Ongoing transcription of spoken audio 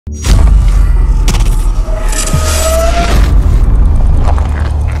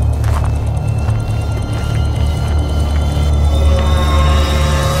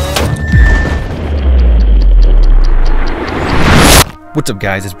What's up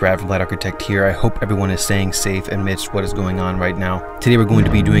guys, it's Brad from Light Architect here. I hope everyone is staying safe amidst what is going on right now. Today we're going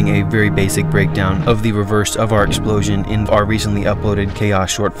to be doing a very basic breakdown of the reverse of our explosion in our recently uploaded KHAOS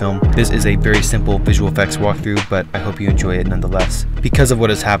short film. This is a very simple visual effects walkthrough, but I hope you enjoy it nonetheless. Because of what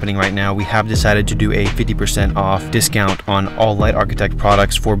is happening right now, we have decided to do a 50% off discount on all Light Architect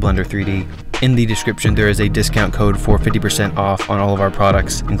products for Blender 3D. In the description, there is a discount code for 50% off on all of our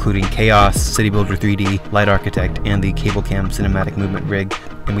products, including KHAOS, City Builder 3D, Light Architect, and the Cable Cam Cinematic Movement Rig.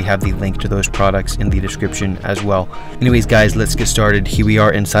 And we have the link to those products in the description as well. Anyways guys, let's get started. Here we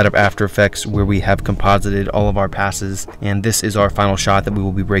are inside of After Effects where we have composited all of our passes, and this is our final shot that we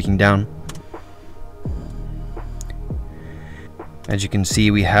will be breaking down. As you can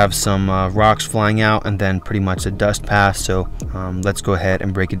see, we have some rocks flying out and then pretty much a dust pass, so let's go ahead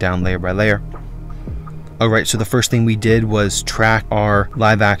and break it down layer by layer. Alright, so the first thing we did was track our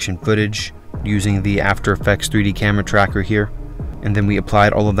live action footage using the After Effects 3D camera tracker here, and then we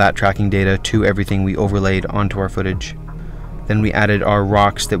applied all of that tracking data to everything we overlaid onto our footage. Then we added our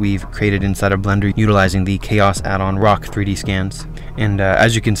rocks that we've created inside of Blender utilizing the KHAOS add-on rock 3D scans. And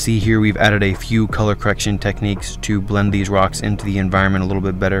as you can see here, we've added a few color correction techniques to blend these rocks into the environment a little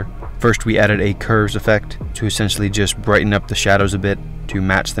bit better. First, we added a curves effect to essentially just brighten up the shadows a bit to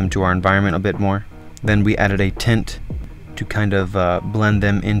match them to our environment a bit more. Then we added a tint to kind of blend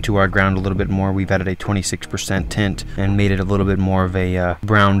them into our ground a little bit more. We've added a 26% tint and made it a little bit more of a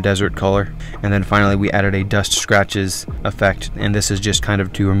brown desert color. And then finally we added a dust scratches effect, and this is just kind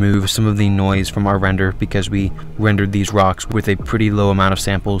of to remove some of the noise from our render because we rendered these rocks with a pretty low amount of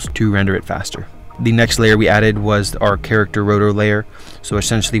samples to render it faster. The next layer we added was our character rotor layer. So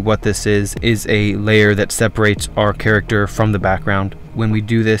essentially what this is a layer that separates our character from the background. When we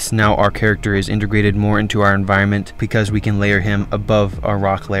do this, now our character is integrated more into our environment because we can layer him above our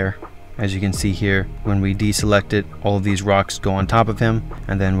rock layer. As you can see here, when we deselect it, all of these rocks go on top of him,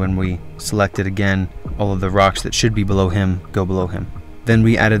 and then when we select it again, all of the rocks that should be below him go below him. Then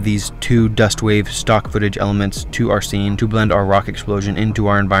we added these two dust wave stock footage elements to our scene to blend our rock explosion into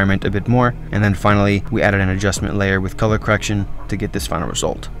our environment a bit more. And then finally, we added an adjustment layer with color correction to get this final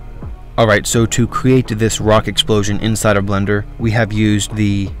result. Alright, so to create this rock explosion inside of Blender, we have used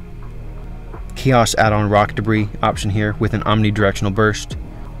the KHAOS add-on rock debris option here with an omnidirectional burst.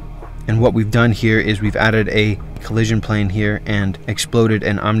 And what we've done here is we've added a collision plane here and exploded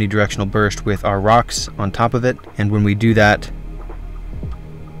an omnidirectional burst with our rocks on top of it. And when we do that,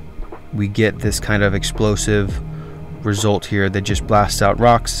 we get this kind of explosive result here that just blasts out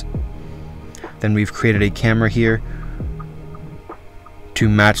rocks. Then we've created a camera here to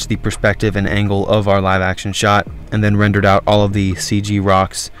match the perspective and angle of our live action shot, and then rendered out all of the CG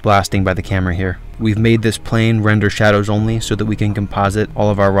rocks blasting by the camera here. We've made this plane render shadows only so that we can composite all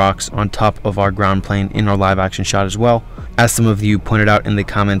of our rocks on top of our ground plane in our live action shot as well. As some of you pointed out in the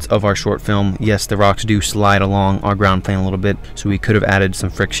comments of our short film, yes, the rocks do slide along our ground plane a little bit, so we could have added some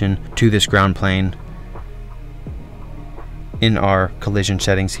friction to this ground plane in our collision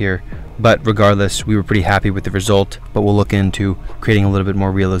settings here. But regardless, we were pretty happy with the result, but we'll look into creating a little bit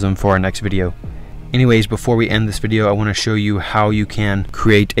more realism for our next video. Anyways, before we end this video, I want to show you how you can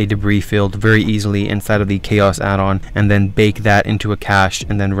create a debris field very easily inside of the KHAOS add-on and then bake that into a cache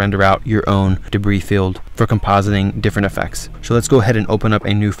and then render out your own debris field for compositing different effects. So let's go ahead and open up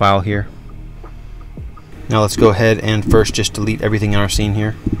a new file here. Now let's go ahead and first just delete everything in our scene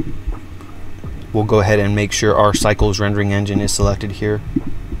here. We'll go ahead and make sure our Cycles rendering engine is selected here.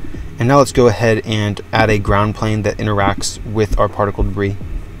 And now let's go ahead and add a ground plane that interacts with our particle debris.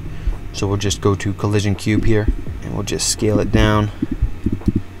 So we'll just go to Collision Cube here, and we'll just scale it down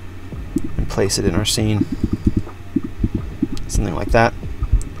and place it in our scene. Something like that.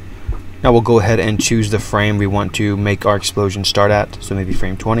 Now we'll go ahead and choose the frame we want to make our explosion start at, so maybe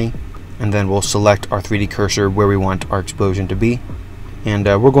frame 20. And then we'll select our 3D cursor where we want our explosion to be. And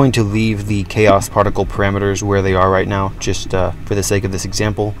we're going to leave the KHAOS particle parameters where they are right now, just for the sake of this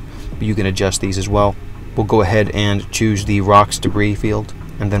example. But you can adjust these as well. We'll go ahead and choose the rocks debris field,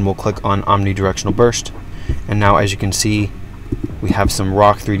 and then we'll click on omnidirectional burst. And now as you can see, we have some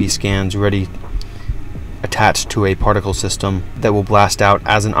rock 3D scans ready attached to a particle system that will blast out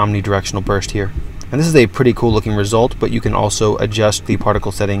as an omnidirectional burst here. And this is a pretty cool looking result, but you can also adjust the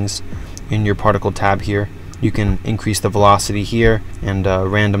particle settings in your particle tab here. You can increase the velocity here and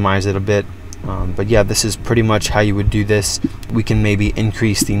randomize it a bit. But yeah, this is pretty much how you would do this. We can maybe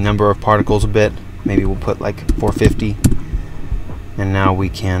increase the number of particles a bit. Maybe we'll put like 450. And now we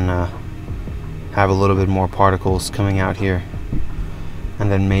can have a little bit more particles coming out here.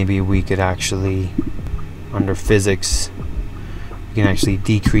 And then maybe we could actually, under physics, we can actually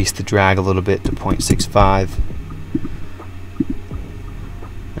decrease the drag a little bit to 0.65.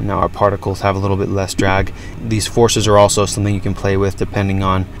 And now our particles have a little bit less drag. These forces are also something you can play with depending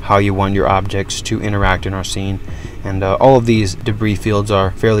on how you want your objects to interact in our scene. And all of these debris fields are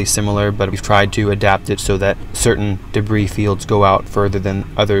fairly similar, but we've tried to adapt it so that certain debris fields go out further than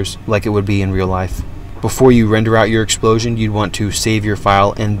others, like it would be in real life. Before you render out your explosion, you'd want to save your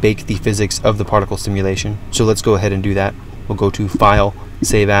file and bake the physics of the particle simulation. So let's go ahead and do that. We'll go to File,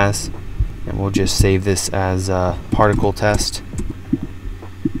 Save As, and we'll just save this as particle test.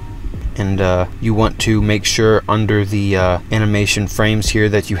 And you want to make sure under the animation frames here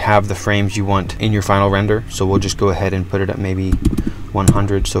that you have the frames you want in your final render. So we'll just go ahead and put it at maybe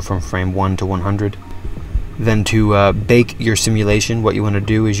 100, so from frame 1 to 100. Then to bake your simulation, what you want to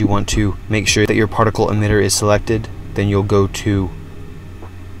do is you want to make sure that your particle emitter is selected. Then you'll go to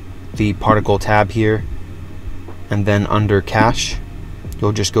the particle tab here, and then under cache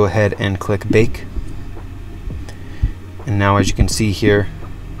you'll just go ahead and click bake. And now as you can see here,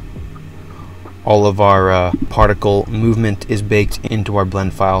 all of our particle movement is baked into our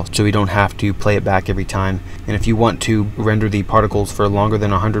blend file, so we don't have to play it back every time. And if you want to render the particles for longer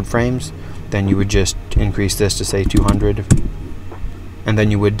than 100 frames, then you would just increase this to say 200, and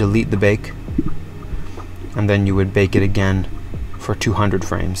then you would delete the bake, and then you would bake it again for 200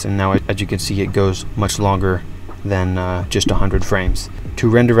 frames. And now as you can see, it goes much longer than just 100 frames. To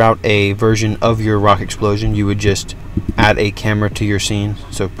render out a version of your rock explosion, you would just add a camera to your scene,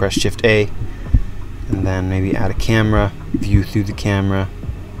 so press Shift A, and then maybe add a camera, view through the camera,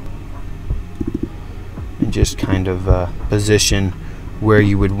 and just kind of position where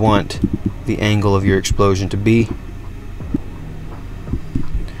you would want the angle of your explosion to be.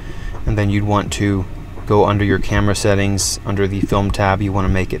 And then you'd want to go under your camera settings, under the film tab, you want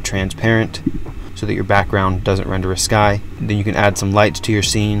to make it transparent so that your background doesn't render a sky. Then you can add some lights to your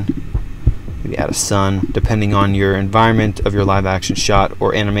scene, maybe add a sun, depending on your environment of your live action shot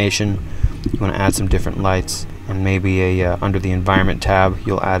or animation. You want to add some different lights, and maybe under the environment tab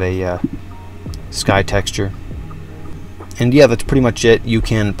you'll add a sky texture. And yeah, that's pretty much it. You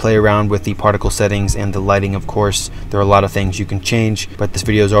can play around with the particle settings and the lighting, of course. There are a lot of things you can change, but this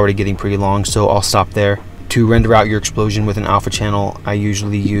video is already getting pretty long, so I'll stop there. To render out your explosion with an alpha channel, I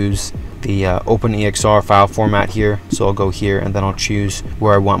usually use the OpenEXR file format here. So I'll go here and then I'll choose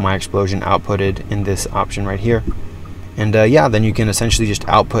where I want my explosion outputted in this option right here. And yeah, then you can essentially just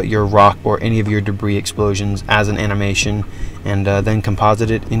output your rock or any of your debris explosions as an animation, and then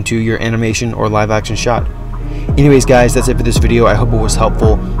composite it into your animation or live action shot. Anyways guys, that's it for this video. I hope it was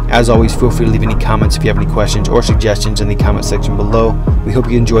helpful. As always, feel free to leave any comments if you have any questions or suggestions in the comment section below. We hope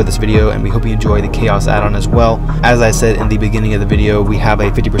you enjoyed this video, and we hope you enjoy the KHAOS add-on as well. As I said in the beginning of the video, we have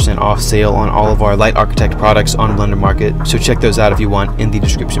a 50% off sale on all of our Light Architect products on Blender Market, so check those out if you want in the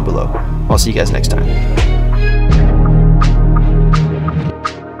description below. I'll see you guys next time.